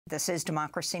This is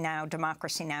Democracy Now!,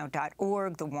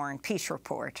 democracynow.org, The War and Peace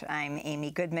Report. I'm Amy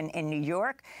Goodman in New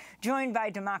York, joined by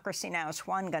Democracy Now!'s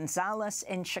Juan Gonzalez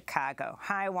in Chicago.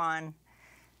 Hi, Juan.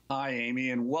 Hi, Amy,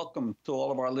 and welcome to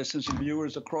all of our listeners and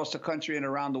viewers across the country and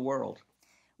around the world.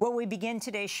 Well, we begin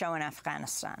today's show in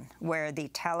Afghanistan, where the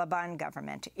Taliban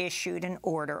government issued an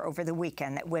order over the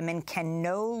weekend that women can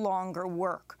no longer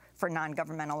work for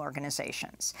non-governmental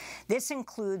organizations. This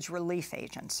includes relief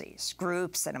agencies.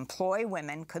 Groups that employ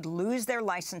women could lose their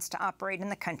license to operate in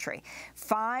the country.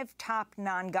 5 top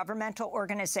non-governmental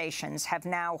organizations have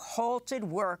now halted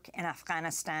work in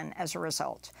Afghanistan as a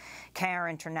result. CARE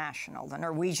International, the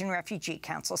Norwegian Refugee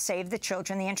Council, Save the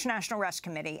Children, the International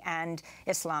Rescue Committee, and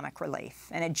Islamic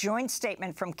Relief. In a joint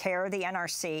statement from CARE, the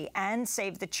NRC, and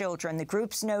Save the Children, the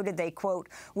groups noted they, quote,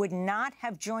 would not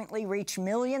have jointly reached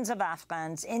millions of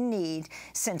Afghans in need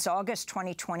since August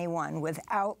 2021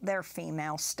 without their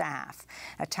female staff.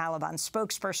 A Taliban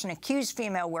spokesperson accused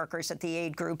female workers at the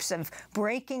aid groups of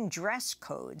breaking dress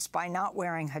codes by not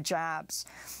wearing hijabs.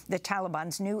 The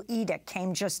Taliban's new edict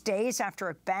came just days after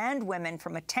it banned women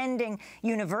from attending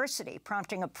university,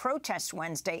 prompting a protest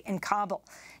Wednesday in Kabul.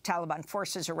 Taliban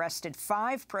forces arrested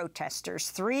 5 protesters,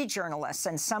 3 journalists,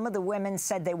 and some of the women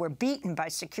said they were beaten by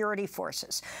security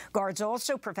forces. Guards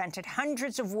also prevented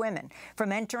hundreds of women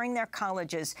from entering their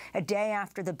colleges a day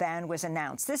after the ban was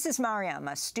announced. This is Mariam,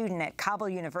 a student at Kabul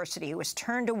University who was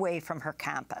turned away from her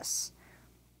campus.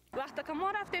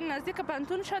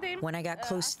 When I got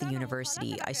close to the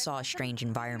university, I saw a strange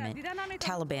environment.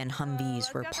 Taliban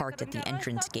Humvees were parked at the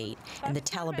entrance gate, and the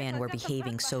Taliban were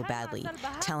behaving so badly,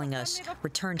 telling us,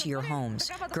 return to your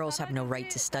homes, girls have no right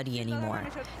to study anymore.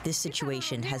 This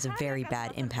situation has a very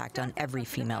bad impact on every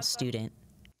female student.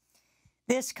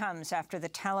 This comes after the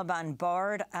Taliban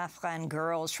barred Afghan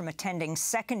girls from attending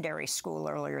secondary school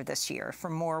earlier this year. For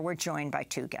more, we're joined by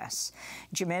 2 guests.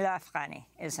 Jamila Afghani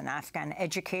is an Afghan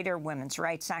educator, women's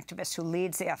rights activist who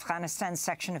leads the Afghanistan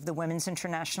section of the Women's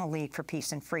International League for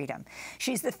Peace and Freedom.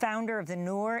 She's the founder of the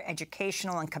Noor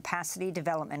Educational and Capacity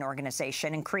Development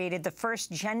Organization and created the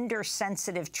first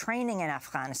gender-sensitive training in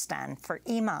Afghanistan for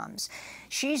imams.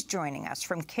 She's joining us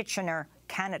from Kitchener,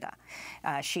 Canada.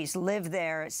 She's lived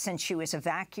there since she was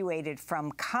evacuated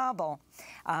from Kabul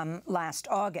last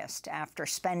August after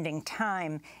spending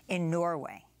time in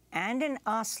Norway. And in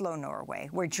Oslo, Norway,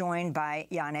 we're joined by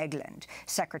Jan Egeland,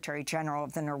 Secretary General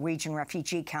of the Norwegian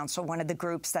Refugee Council, one of the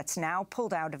groups that's now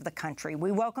pulled out of the country.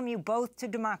 We welcome you both to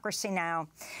Democracy Now!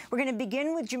 We're going to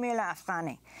begin with Jamila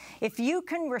Afghani. If you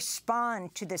can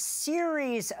respond to the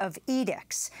series of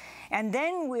edicts, and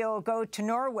then we'll go to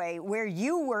Norway, where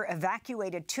you were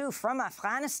evacuated, too, from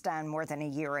Afghanistan more than a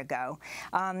year ago,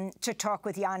 to talk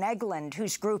with Jan Egeland,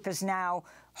 whose group is now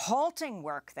halting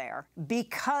work there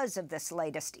because of this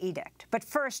latest edict. But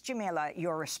first, Jamila,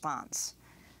 your response.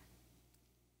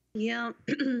 Yeah,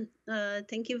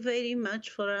 thank you very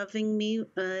much for having me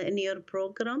in your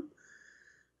program.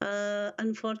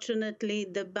 Unfortunately,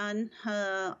 the ban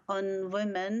on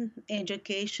women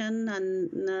education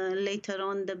and later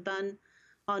on the ban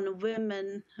on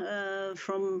women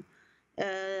from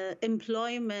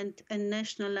employment in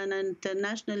national and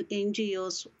international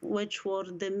NGOs, which were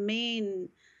the main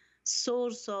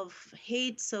source of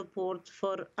hate support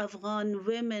for Afghan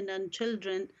women and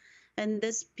children in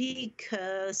this peak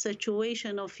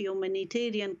situation of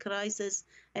humanitarian crisis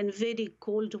and very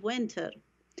cold winter.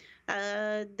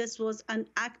 This was an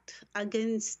act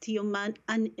against humanity,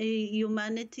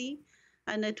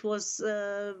 and it was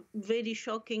very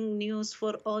shocking news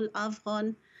for all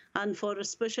Afghan and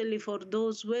especially for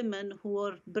those women who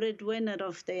are breadwinner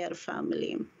of their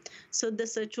family. So the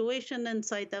situation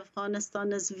inside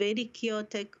Afghanistan is very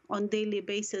chaotic on a daily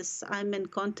basis. I'm in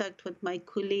contact with my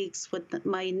colleagues, with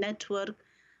my network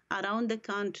around the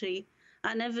country,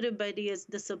 and everybody is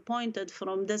disappointed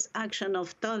from this action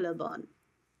of Taliban.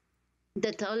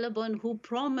 The Taliban who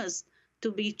promised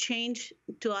to be changed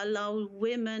to allow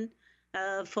women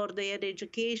for their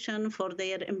education, for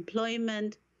their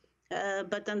employment,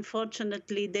 but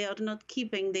unfortunately, they are not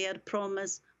keeping their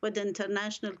promise with the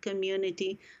international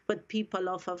community, with people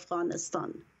of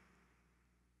Afghanistan.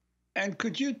 And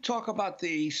could you talk about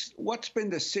what's been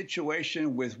the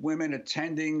situation with women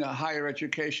attending higher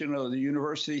education or the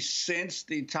university since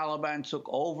the Taliban took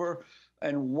over,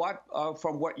 and what,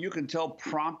 from what you can tell,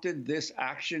 prompted this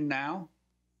action now?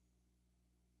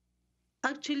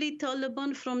 Actually,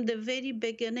 Taliban from the very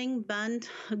beginning banned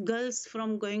girls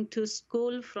from going to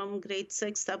school from grade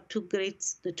 6 up to grade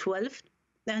 12.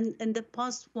 And in the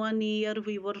past 1 year,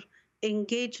 we were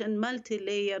engaged in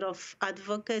multi-layer of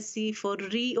advocacy for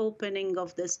reopening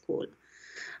of the school.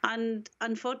 And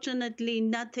unfortunately,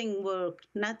 nothing worked.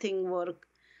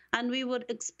 And we were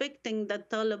expecting that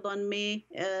Taliban may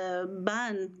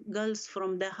ban girls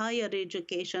from the higher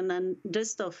education and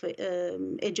rest of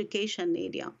education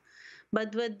area.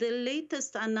 But with the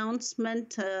latest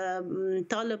announcement,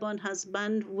 Taliban has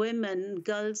banned women,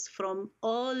 girls from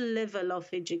all level of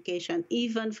education,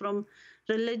 even from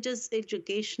religious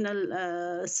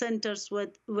educational centers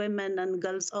with women and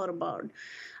girls are barred.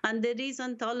 And the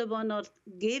reason Taliban are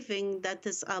giving that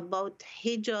is about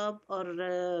hijab or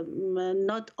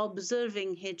not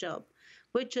observing hijab,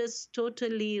 which is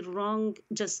totally wrong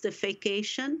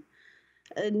justification.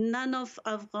 None of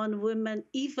Afghan women,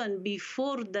 even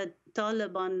before the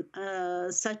Taliban,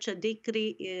 such a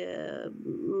decree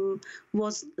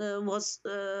was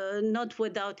not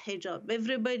without hijab.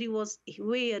 Everybody was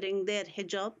wearing their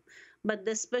hijab, but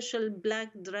the special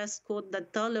black dress code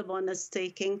that Taliban is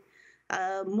taking,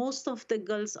 most of the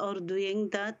girls are doing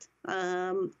that.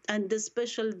 And the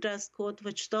special dress code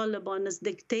which Taliban is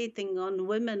dictating on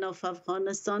women of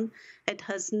Afghanistan, it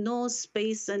has no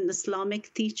space in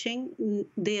Islamic teaching.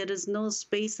 There is no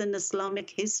space in Islamic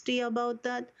history about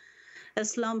that.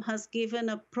 Islam has given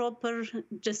a proper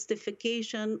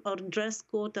justification or dress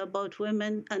code about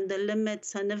women, and the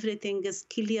limits and everything is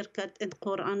clear-cut in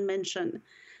Quran mentioned.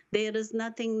 There is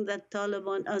nothing that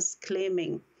Taliban is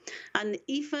claiming. And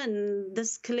even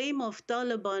this claim of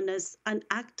Taliban is an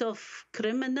act of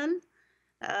criminal,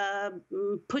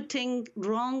 putting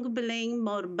wrong blame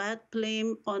or bad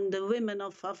blame on the women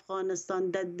of Afghanistan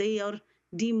that they are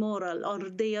demoral or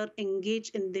they are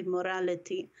engaged in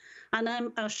immorality. And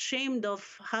I'm ashamed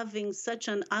of having such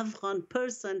an Afghan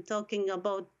person talking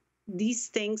about these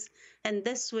things in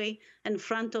this way in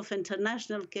front of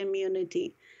international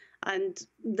community. And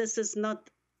this is not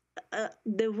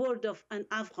the word of an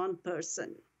Afghan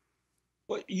person.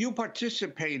 Well, you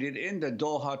participated in the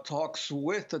Doha talks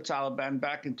with the Taliban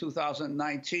back in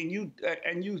 2019. You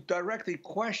directly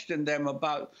questioned them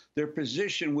about their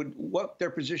position, what their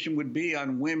position would be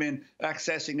on women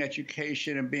accessing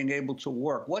education and being able to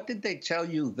work. What did they tell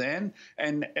you then?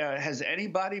 And has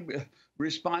anybody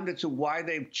responded to why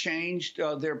they've changed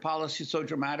their policy so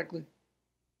dramatically?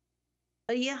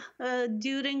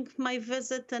 During my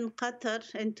visit in Qatar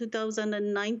in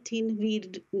 2019, we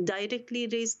directly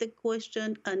raised the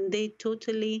question, and they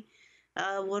totally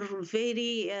were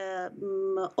very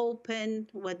open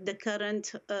with the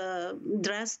current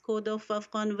dress code of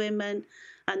Afghan women,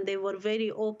 and they were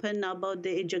very open about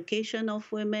the education of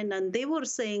women, and they were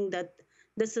saying that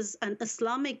this is an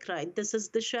Islamic right, this is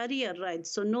the Sharia right,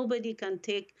 so nobody can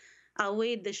take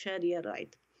away the Sharia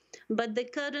right. But the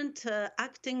current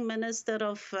acting minister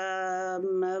of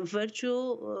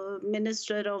virtue,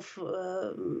 minister of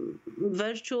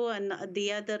virtue, and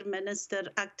the other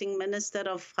minister, acting minister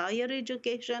of higher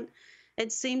education,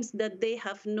 it seems that they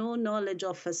have no knowledge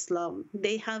of Islam.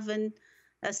 They haven't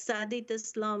studied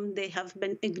Islam. They have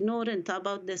been ignorant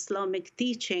about the Islamic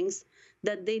teachings,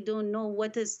 that they don't know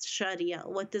what is Sharia,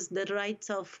 what is the rights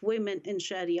of women in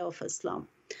Sharia of Islam.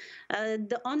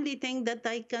 The only thing that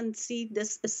I can see,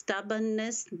 this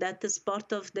stubbornness, that is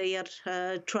part of their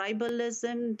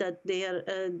tribalism, that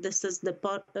this is the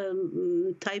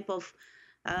type of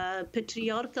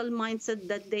patriarchal mindset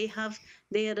that they have.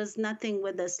 There is nothing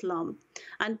with Islam.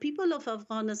 And people of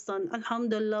Afghanistan,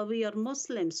 alhamdulillah, we are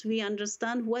Muslims. We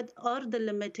understand what are the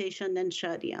limitations in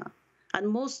Sharia. And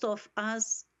most of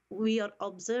us, we are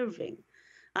observing.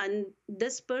 And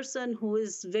this person who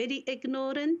is very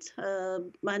ignorant,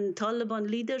 and Taliban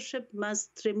leadership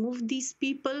must remove these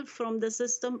people from the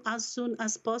system as soon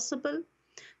as possible.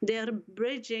 They are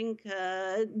breaking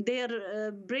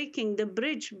the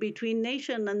bridge between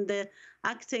nation and the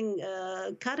acting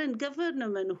current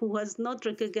government, who has not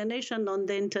recognition on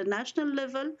the international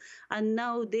level, and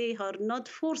now they are not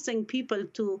forcing people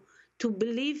to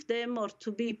believe them or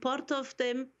to be part of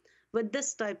them. With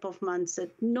this type of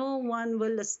mindset, no one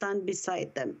will stand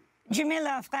beside them.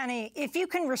 Jamila Afghani, if you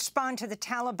can respond to the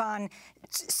Taliban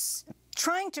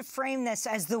trying to frame this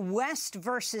as the West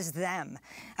versus them,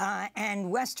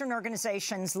 and Western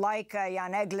organizations like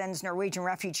Jan Egeland's Norwegian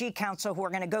Refugee Council, who we're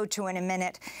going to go to in a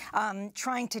minute,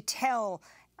 trying to tell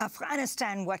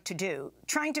Afghanistan what to do,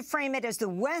 trying to frame it as the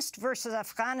West versus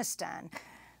Afghanistan,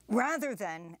 rather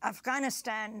than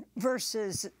Afghanistan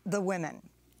versus the women.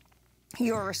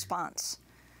 Your response?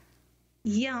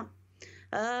 Yeah.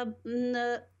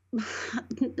 Afghan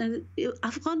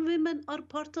women are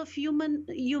part of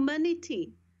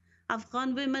humanity.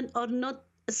 Afghan women are not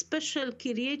a special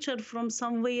creature from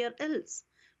somewhere else.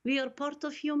 We are part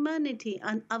of humanity,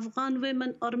 and Afghan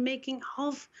women are making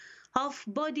half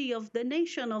body of the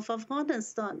nation of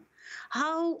Afghanistan.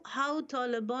 How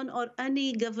Taliban or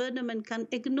any government can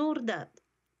ignore that?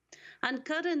 And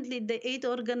currently, the aid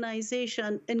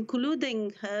organization,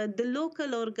 including the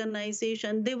local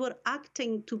organization, they were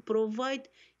acting to provide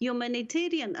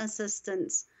humanitarian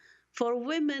assistance for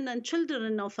women and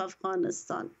children of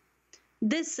Afghanistan.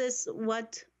 This is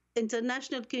what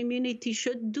international community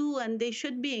should do, and they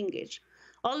should be engaged.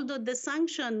 Although the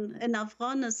sanction in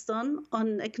Afghanistan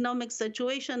on economic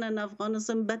situation in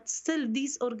Afghanistan, but still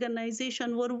these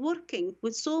organizations were working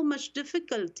with so much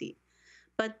difficulty.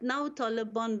 But now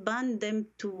Taliban banned them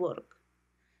to work.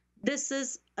 This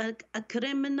is a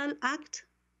criminal act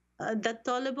that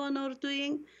Taliban are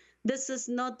doing. This is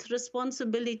not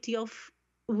responsibility of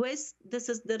West. This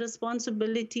is the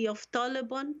responsibility of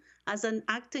Taliban as an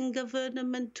acting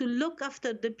government to look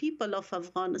after the people of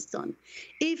Afghanistan.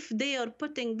 If they are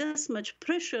putting this much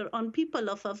pressure on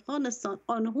people of Afghanistan,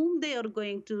 on whom they are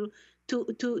going to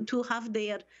have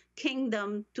their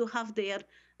kingdom, to have their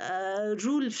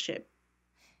ruleship.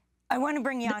 I want to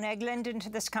bring Jan Egeland into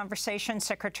this conversation,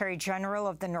 Secretary General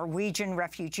of the Norwegian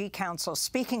Refugee Council,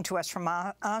 speaking to us from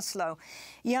Oslo.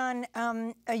 Jan,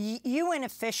 a UN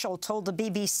official told the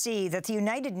BBC that the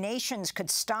United Nations could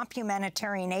stop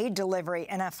humanitarian aid delivery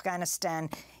in Afghanistan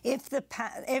if the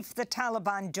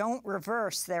Taliban don't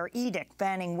reverse their edict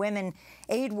banning women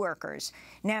aid workers.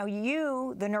 Now,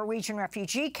 you, the Norwegian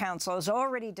Refugee Council, has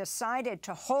already decided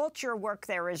to halt your work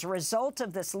there as a result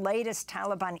of this latest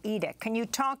Taliban edict. Can you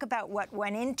talk about what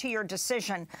went into your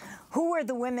decision? Who are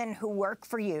the women who work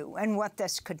for you, and what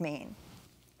this could mean?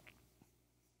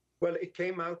 Well, it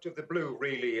came out of the blue,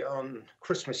 really, on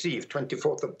Christmas Eve,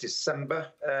 24th of December,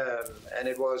 and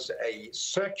it was a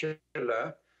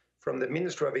circular from the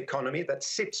Ministry of Economy that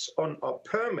sits on our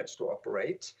permits to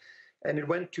operate, and it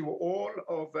went to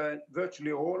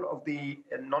virtually all of the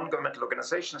non-governmental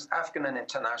organizations, Afghan and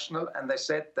international, and they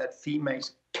said that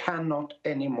females cannot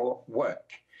anymore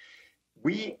work.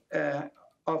 We are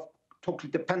totally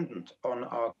dependent on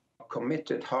our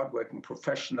committed, hardworking,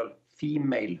 professional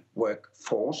female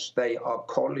workforce. They are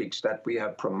colleagues that we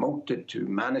have promoted to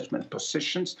management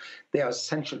positions. They are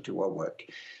essential to our work.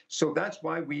 So that's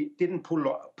why we didn't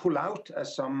pull out,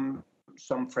 as some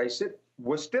phrase it.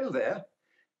 We're still there.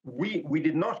 We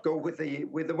did not go with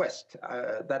the West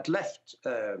that left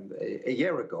a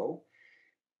year ago.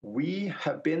 We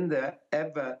have been there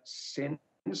ever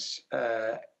since.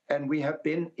 And we have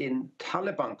been in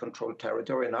Taliban-controlled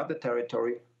territory and other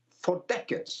territory for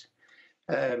decades.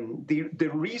 The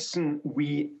reason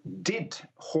we did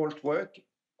halt work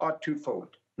are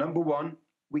twofold. Number one,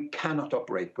 we cannot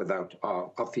operate without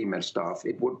our female staff.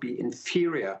 It would be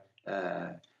inferior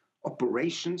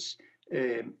operations.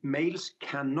 Males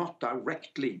cannot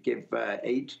directly give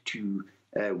aid to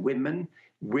women.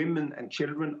 Women and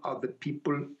children are the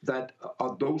people that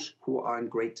are those who are in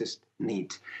greatest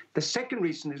need. The second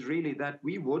reason is really that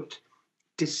we would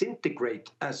disintegrate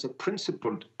as a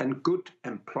principled and good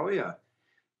employer.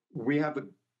 We have a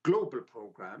global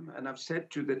program, and I've said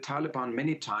to the Taliban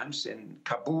many times in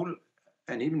Kabul,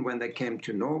 and even when they came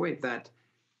to Norway, that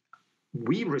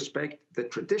we respect the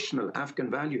traditional Afghan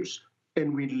values,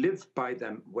 and we live by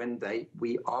them when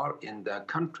we are in their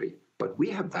country. But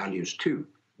we have values too.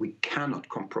 We cannot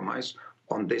compromise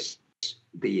on this,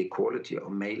 the equality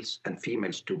of males and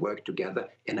females to work together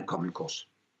in a common cause.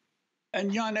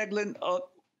 And Jan Egeland,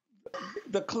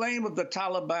 the claim of the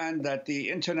Taliban that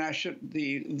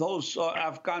those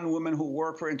Afghan women who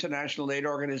work for international aid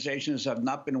organizations have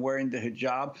not been wearing the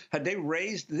hijab, had they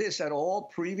raised this at all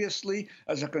previously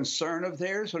as a concern of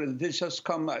theirs, or did this just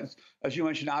come, as you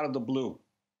mentioned, out of the blue?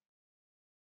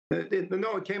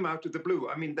 No, it came out of the blue.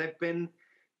 I mean,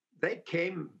 they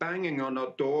came banging on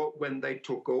our door when they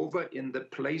took over. In the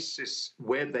places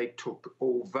where they took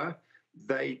over,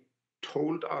 they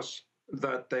told us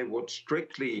that they would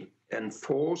strictly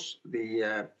enforce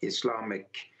the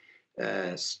Islamic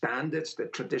standards, the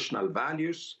traditional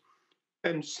values.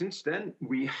 And since then,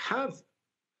 we have,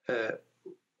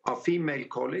 our female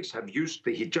colleagues have used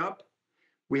the hijab.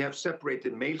 We have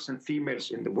separated males and females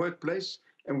in the workplace.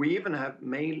 And we even have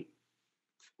male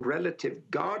relative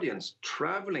guardians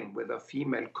traveling with our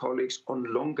female colleagues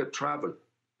on longer travel.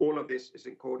 All of this is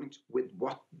in accordance with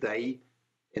what they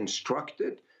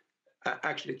instructed.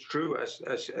 Actually, it's true, as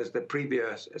the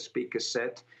previous speaker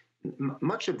said,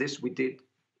 much of this we did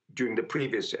during the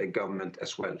previous government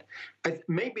as well.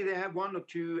 Maybe they have one or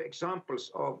two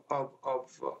examples of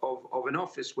an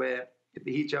office where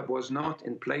the hijab was not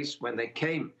in place when they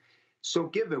came. So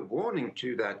give a warning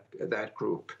to that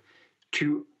group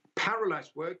to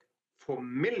paralyze work for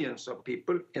millions of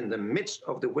people in the midst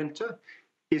of the winter.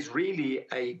 is really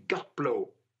a gut blow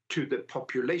to the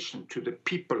population, to the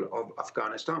people of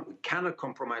Afghanistan. We cannot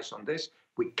compromise on this.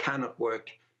 We cannot work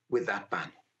with that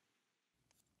ban.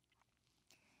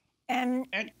 And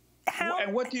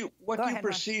what do you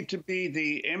perceive to be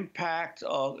the impact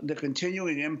of the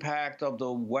continuing impact of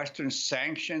the Western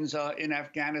sanctions in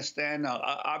Afghanistan?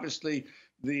 Obviously,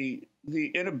 the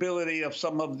inability of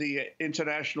some of the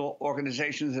international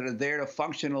organizations that are there to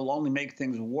function will only make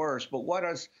things worse. But what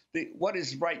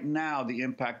is right now the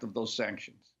impact of those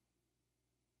sanctions?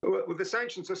 Well, the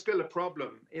sanctions are still a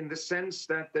problem in the sense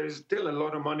that there is still a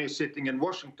lot of money sitting in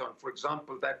Washington, for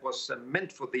example, that was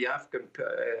meant for the Afghan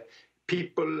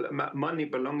people, money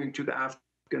belonging to the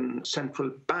Afghan central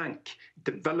bank.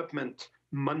 Development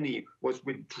money was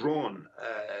withdrawn.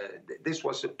 This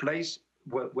was a place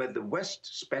where the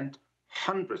West spent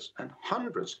hundreds and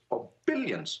hundreds of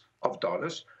billions of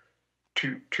dollars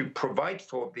to provide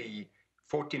for the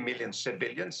 40 million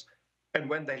civilians. And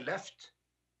when they left,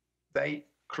 they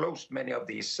closed many of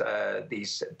these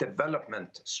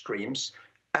development streams,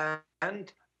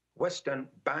 and Western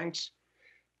banks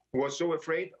were so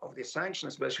afraid of the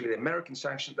sanctions, especially the American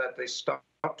sanctions, that they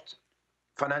stopped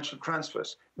financial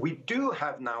transfers. We do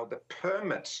have now the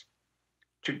permits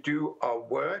to do our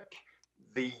work.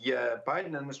 The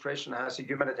Biden administration has a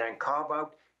humanitarian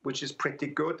carve-out, which is pretty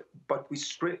good, but we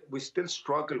still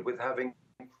struggle with having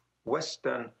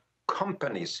Western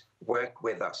companies work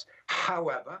with us.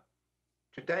 However,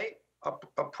 today,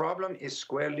 a problem is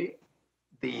squarely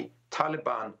the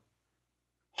Taliban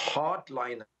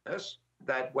hardliners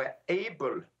that were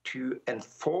able to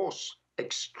enforce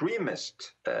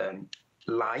extremist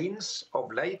lines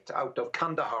of late out of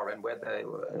Kandahar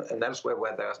and elsewhere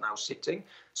where they are now sitting.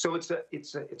 So it's a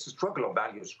struggle of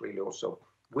values really also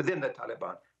within the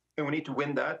Taliban. And we need to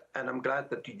win that. And I'm glad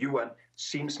that the UN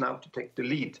seems now to take the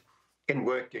lead in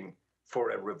working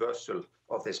for a reversal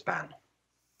of this ban.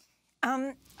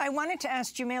 I wanted to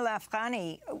ask Jamila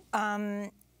Afghani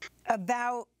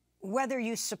about whether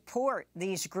you support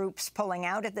these groups pulling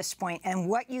out at this point and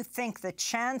what you think the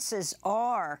chances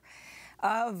are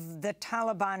of the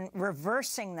Taliban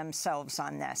reversing themselves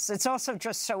on this. It's also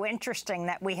just so interesting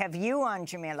that we have you on,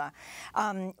 Jamila,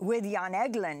 with Jan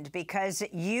Egeland, because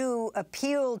you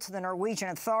appealed to the Norwegian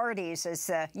authorities as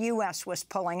the U.S. was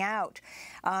pulling out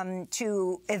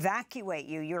to evacuate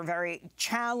you. You're very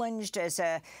challenged as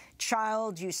a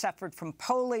child. You suffered from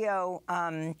polio.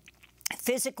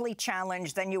 Physically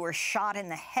challenged, then you were shot in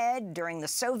the head during the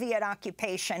Soviet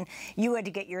occupation. You had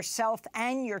to get yourself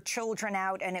and your children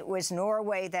out, and it was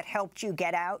Norway that helped you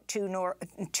get out to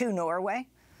Norway?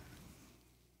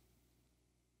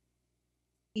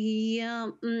 Yeah,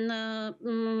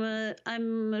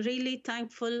 I'm really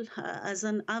thankful as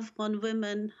an Afghan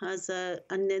woman, as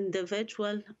an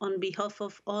individual, on behalf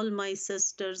of all my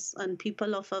sisters and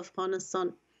people of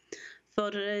Afghanistan,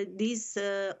 for these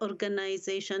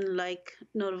organizations like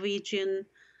Norwegian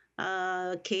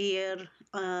CARE,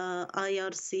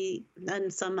 IRC,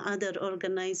 and some other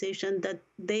organizations that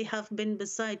they have been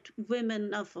beside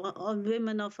women of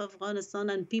Afghanistan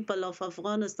and people of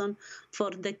Afghanistan for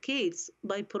decades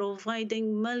by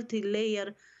providing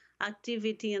multi-layer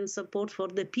activity and support for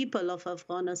the people of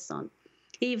Afghanistan.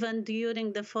 Even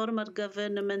during the former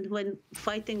government, when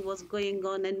fighting was going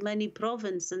on in many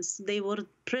provinces, they were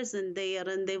present there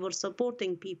and they were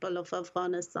supporting people of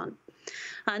Afghanistan.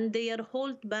 And their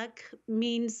holdback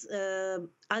means a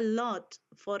lot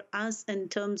for us in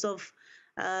terms of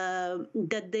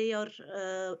that they are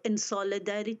in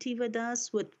solidarity with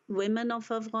us, with women of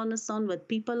Afghanistan, with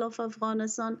people of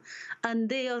Afghanistan, and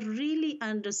they are really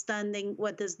understanding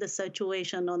what is the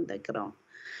situation on the ground.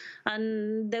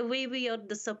 And the way we are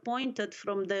disappointed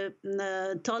from the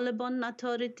Taliban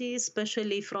authorities,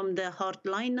 especially from the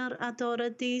hardliner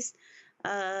authorities,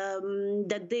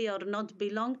 that they are not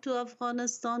belong to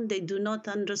Afghanistan. They do not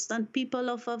understand people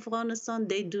of Afghanistan.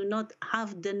 They do not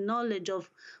have the knowledge of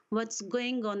what's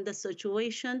going on, the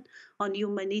situation on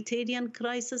humanitarian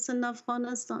crisis in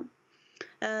Afghanistan.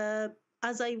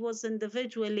 As I was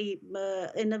individually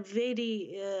in a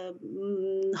very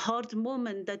hard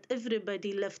moment that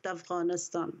everybody left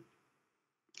Afghanistan.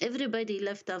 Everybody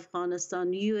left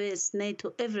Afghanistan, US,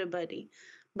 NATO, everybody.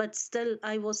 But still,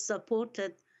 I was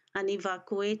supported and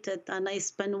evacuated, and I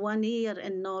spent 1 year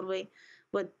in Norway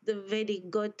with the very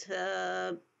good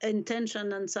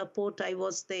intention and support. I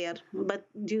was there. But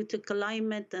due to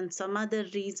climate and some other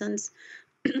reasons,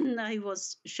 I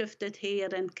was shifted here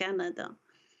in Canada.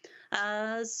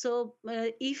 So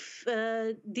if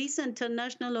these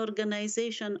international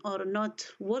organizations are not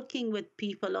working with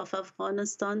people of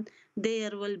Afghanistan,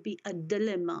 there will be a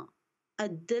dilemma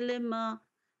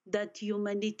that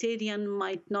humanitarian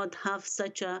might not have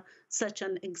such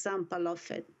an example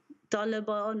of it.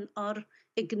 Taliban are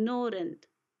ignorant.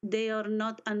 They are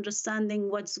not understanding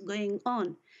what's going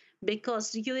on,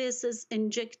 because U.S. is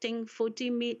injecting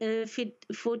 $40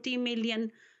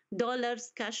 million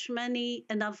cash money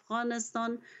in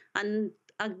Afghanistan, and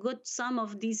a good sum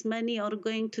of these money are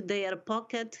going to their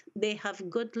pocket. They have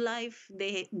good life.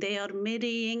 They are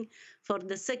marrying for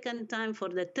the second time, for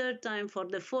the third time, for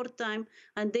the fourth time,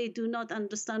 and they do not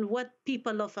understand what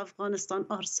people of Afghanistan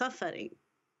are suffering.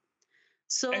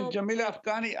 So, and Jamila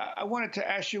Afghani, I wanted to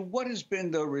ask you, what has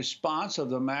been the response of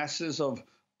the masses of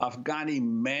Afghani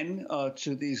men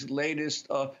to these latest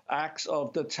acts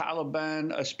of the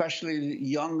Taliban, especially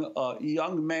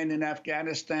young men in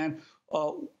Afghanistan?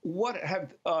 What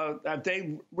have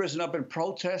they risen up in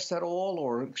protest at all,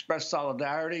 or expressed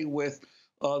solidarity with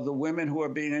the women who are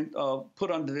being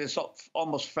put under this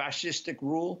almost fascistic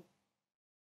rule?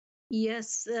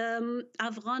 Yes,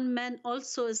 Afghan men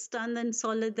also stand in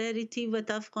solidarity with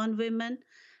Afghan women,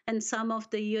 and some of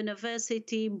the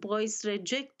university boys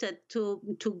rejected to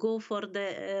go for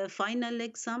the final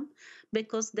exam,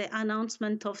 because the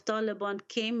announcement of Taliban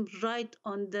came right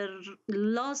on the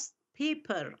last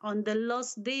paper, on the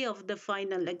last day of the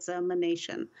final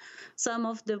examination. Some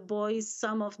of the boys,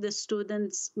 some of the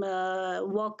students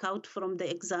walk out from the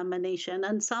examination,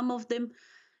 and some of them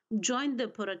joined the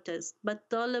protest. But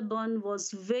Taliban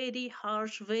was very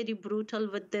harsh, very brutal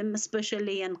with them,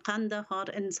 especially in Kandahar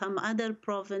and some other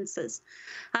provinces,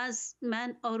 as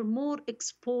men are more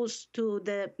exposed to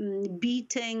the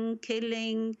beating,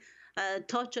 killing,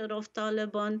 torture of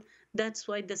Taliban. That's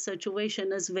why the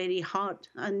situation is very hard.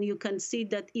 And you can see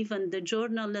that even the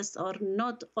journalists are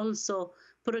not also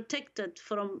protected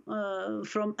from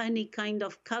any kind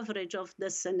of coverage of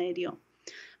this scenario.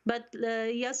 But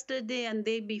yesterday and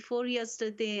day before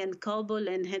yesterday in Kabul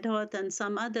and Herat and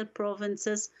some other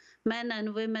provinces, men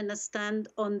and women stand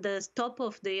on the top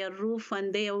of their roof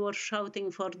and they were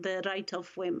shouting for the right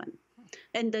of women.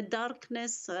 In the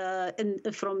darkness,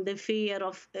 from the fear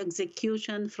of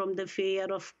execution, from the fear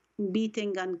of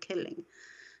beating and killing.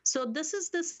 So this is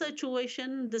the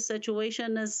situation. The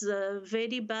situation is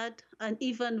very bad. And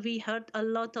even we heard a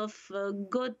lot of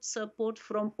good support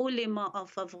from ulama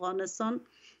of Afghanistan,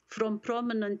 from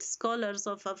prominent scholars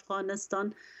of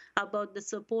Afghanistan, about the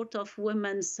support of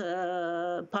women's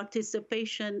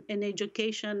participation in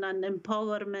education and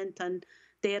empowerment and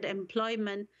their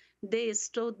employment. They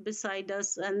stood beside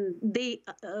us and they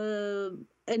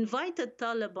invited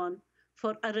Taliban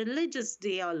for a religious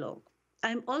dialogue.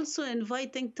 I'm also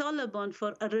inviting Taliban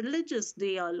for a religious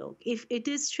dialogue. If it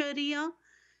is Sharia,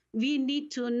 we need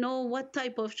to know what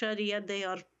type of Sharia they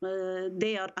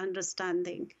are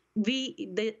understanding.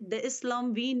 The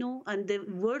Islam we know and the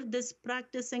word is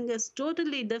practicing is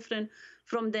totally different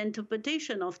from the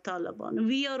interpretation of Taliban.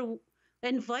 We are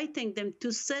inviting them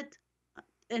to sit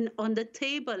on the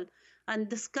table and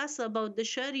discuss about the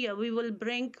Sharia. We will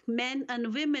bring men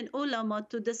and women ulama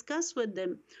to discuss with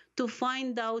them to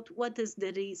find out what is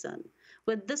the reason.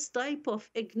 With this type of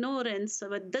ignorance,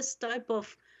 with this type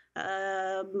of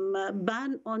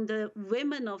ban on the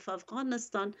women of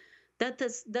Afghanistan, that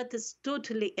is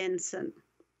totally insane.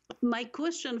 My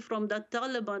question from the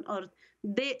Taliban are,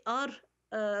 they are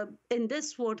in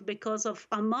this world because of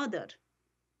a mother.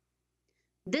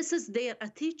 This is their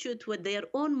attitude with their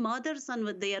own mothers and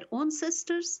with their own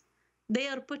sisters. They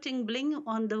are putting blame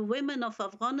on the women of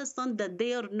Afghanistan that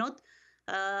they are not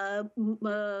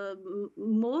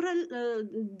moral.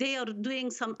 They are doing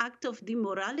some act of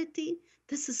demorality.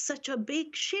 This is such a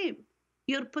big shame.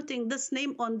 You're putting this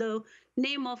name on the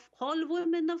name of all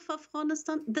women of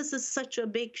Afghanistan. This is such a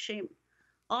big shame.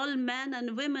 All men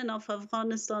and women of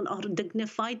Afghanistan are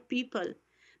dignified people.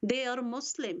 They are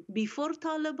Muslim before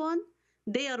Taliban.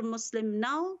 They are Muslim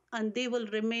now, and they will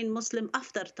remain Muslim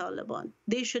after Taliban.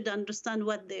 They should understand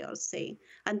what they are saying.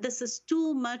 And this is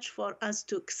too much for us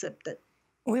to accept it.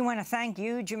 We want to thank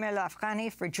you, Jamila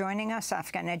Afghani, for joining us,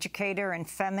 Afghan educator and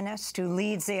feminist who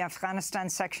leads the Afghanistan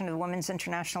section of the Women's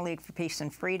International League for Peace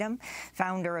and Freedom,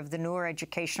 founder of the Noor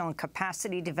Educational and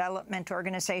Capacity Development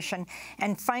Organization.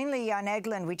 And finally, Jan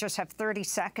Egeland, we just have 30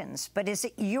 seconds, but is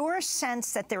it your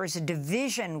sense that there is a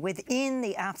division within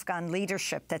the Afghan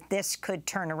leadership that this could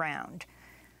turn around?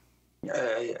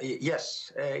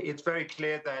 Yes, it's very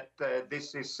clear that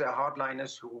this is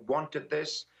hardliners who wanted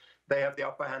this. They have the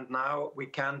upper hand now. We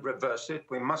can reverse it.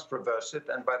 We must reverse it.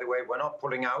 And by the way, we're not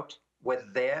pulling out. We're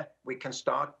there. We can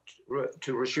start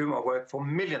to resume our work for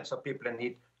millions of people in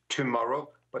need tomorrow.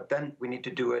 but then we need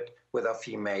to do it with our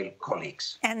female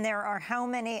colleagues. And there are how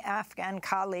many Afghan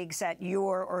colleagues at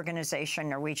your organization,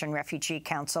 Norwegian Refugee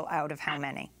Council, out of how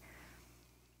many?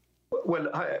 Well,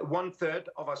 1/3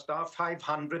 of our staff,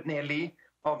 500 nearly,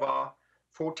 of our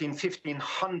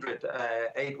 1,500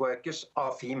 aid workers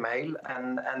are female,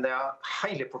 and they are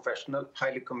highly professional,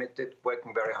 highly committed,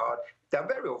 working very hard. They're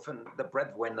very often the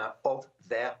breadwinner of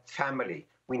their family.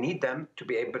 We need them to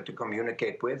be able to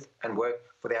communicate with and work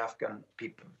for the Afghan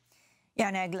people.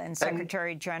 Jan Egeland,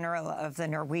 Secretary General of the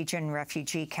Norwegian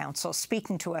Refugee Council,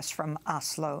 speaking to us from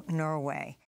Oslo,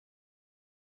 Norway.